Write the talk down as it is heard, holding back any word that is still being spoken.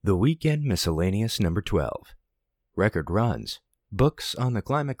The Weekend Miscellaneous Number 12. Record Runs, Books on the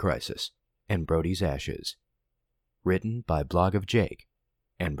Climate Crisis, and Brody's Ashes. Written by Blog of Jake,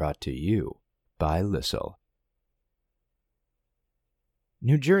 and brought to you by Lissel.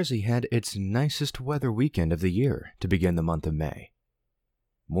 New Jersey had its nicest weather weekend of the year to begin the month of May.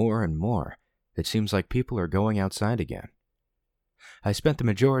 More and more, it seems like people are going outside again. I spent the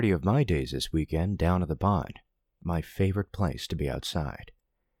majority of my days this weekend down at the pond, my favorite place to be outside.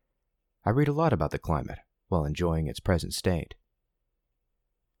 I read a lot about the climate while enjoying its present state.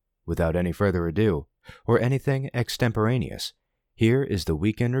 Without any further ado, or anything extemporaneous, here is the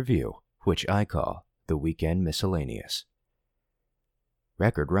weekend review, which I call the Weekend Miscellaneous.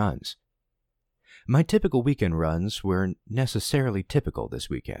 Record runs. My typical weekend runs weren't necessarily typical this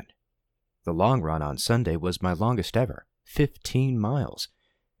weekend. The long run on Sunday was my longest ever, 15 miles,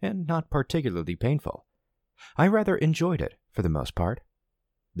 and not particularly painful. I rather enjoyed it, for the most part.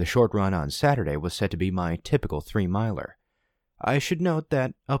 The short run on Saturday was said to be my typical 3-miler. I should note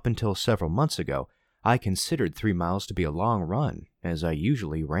that up until several months ago, I considered 3 miles to be a long run, as I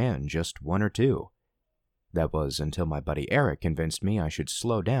usually ran just 1 or 2. That was until my buddy Eric convinced me I should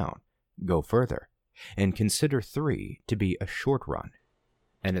slow down, go further, and consider 3 to be a short run.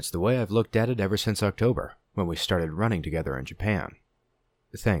 And it's the way I've looked at it ever since October, when we started running together in Japan.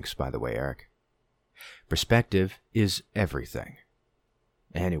 Thanks, by the way, Eric. Perspective is everything.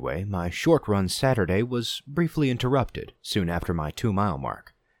 Anyway, my short run Saturday was briefly interrupted soon after my 2-mile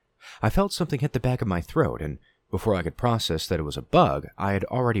mark. I felt something hit the back of my throat, and before I could process that it was a bug, I had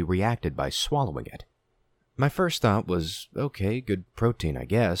already reacted by swallowing it. My first thought was, okay, good protein, I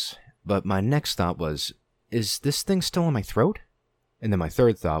guess, but my next thought was, is this thing still in my throat? And then my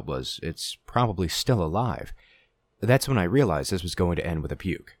third thought was, it's probably still alive. That's when I realized this was going to end with a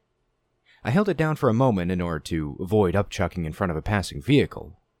puke. I held it down for a moment in order to avoid upchucking in front of a passing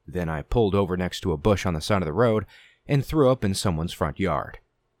vehicle. Then I pulled over next to a bush on the side of the road and threw up in someone's front yard.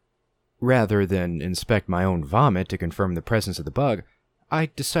 Rather than inspect my own vomit to confirm the presence of the bug,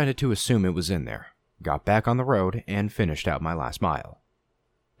 I decided to assume it was in there, got back on the road, and finished out my last mile.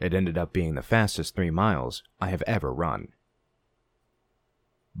 It ended up being the fastest 3 miles I have ever run.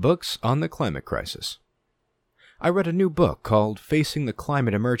 Books on the Climate Crisis. I read a new book called Facing the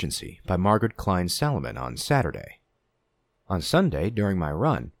Climate Emergency by Margaret Klein Salamon on Saturday. On Sunday, during my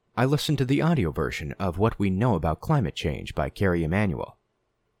run, I listened to the audio version of What We Know About Climate Change by Carrie Emanuel.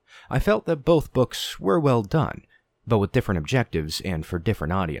 I felt that both books were well done, but with different objectives and for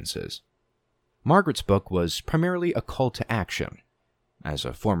different audiences. Margaret's book was primarily a call to action. As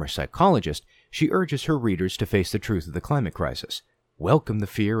a former psychologist, she urges her readers to face the truth of the climate crisis, welcome the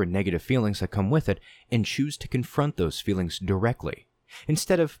fear and negative feelings that come with it, and choose to confront those feelings directly,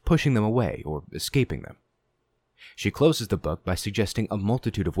 instead of pushing them away or escaping them. She closes the book by suggesting a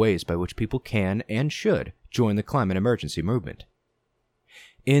multitude of ways by which people can and should join the climate emergency movement.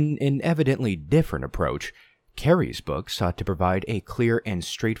 In an evidently different approach, Carrie's book sought to provide a clear and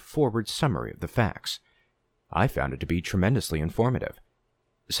straightforward summary of the facts. I found it to be tremendously informative.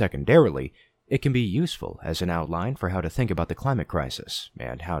 Secondarily, it can be useful as an outline for how to think about the climate crisis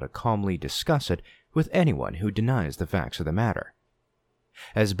and how to calmly discuss it with anyone who denies the facts of the matter.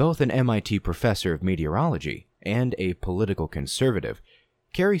 As both an MIT professor of meteorology and a political conservative,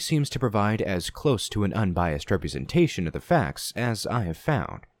 Carrie seems to provide as close to an unbiased representation of the facts as I have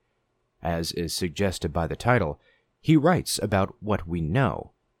found. As is suggested by the title, he writes about what we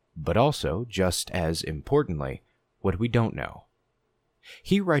know, but also, just as importantly, what we don't know.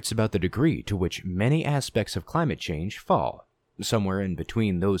 He writes about the degree to which many aspects of climate change fall, somewhere in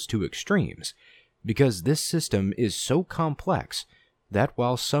between those two extremes, because this system is so complex that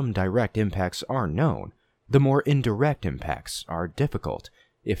while some direct impacts are known, the more indirect impacts are difficult,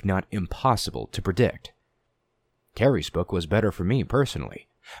 if not impossible, to predict. Carrie's book was better for me personally,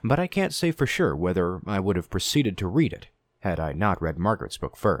 but I can't say for sure whether I would have proceeded to read it had I not read Margaret's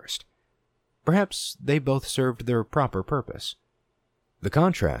book first. Perhaps they both served their proper purpose. The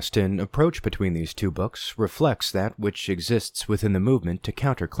contrast in approach between these two books reflects that which exists within the movement to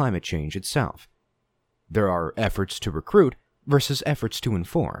counter climate change itself. There are efforts to recruit versus efforts to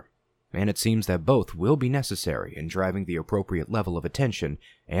inform, and it seems that both will be necessary in driving the appropriate level of attention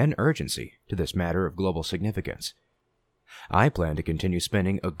and urgency to this matter of global significance. I plan to continue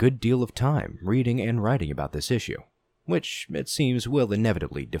spending a good deal of time reading and writing about this issue, which it seems will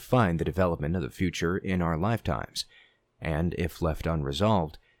inevitably define the development of the future in our lifetimes, and, if left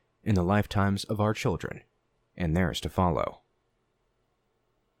unresolved, in the lifetimes of our children, and theirs to follow.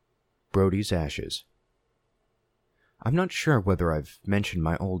 Brody's Ashes. I'm not sure whether I've mentioned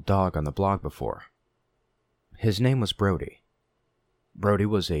my old dog on the blog before. His name was Brody. Brody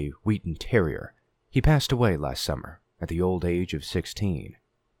was a Wheaton Terrier. He passed away last summer at the old age of 16.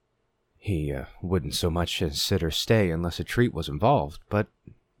 He wouldn't so much as sit or stay unless a treat was involved, but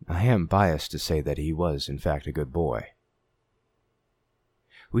I am biased to say that he was in fact a good boy.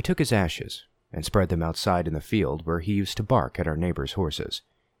 We took his ashes and spread them outside in the field where he used to bark at our neighbor's horses.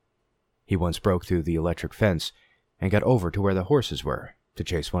 He once broke through the electric fence and got over to where the horses were to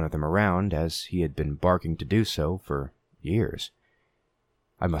chase one of them around, as he had been barking to do so for years.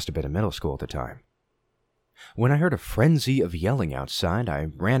 I must have been in middle school at the time. When I heard a frenzy of yelling outside, I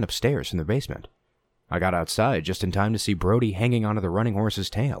ran upstairs from the basement. I got outside just in time to see Brody hanging onto the running horse's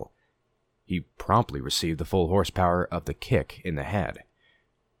tail. He promptly received the full horsepower of the kick in the head.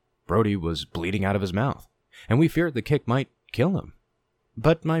 Brody was bleeding out of his mouth, and we feared the kick might kill him.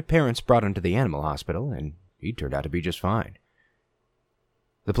 But my parents brought him to the animal hospital, and he turned out to be just fine.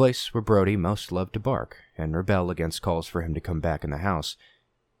 The place where Brody most loved to bark and rebel against calls for him to come back in the house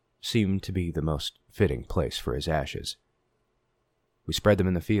seemed to be the most fitting place for his ashes. We spread them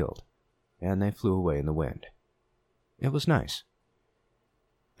in the field, and they flew away in the wind. It was nice.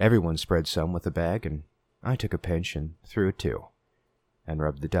 Everyone spread some with a bag, and I took a pinch and threw it too, and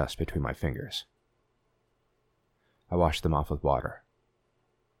rubbed the dust between my fingers. I washed them off with water.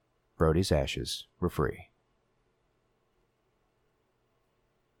 Brody's ashes were free.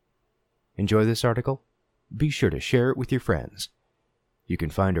 Enjoy this article? Be sure to share it with your friends. You can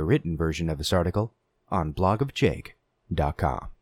find a written version of this article on blogofjake.com.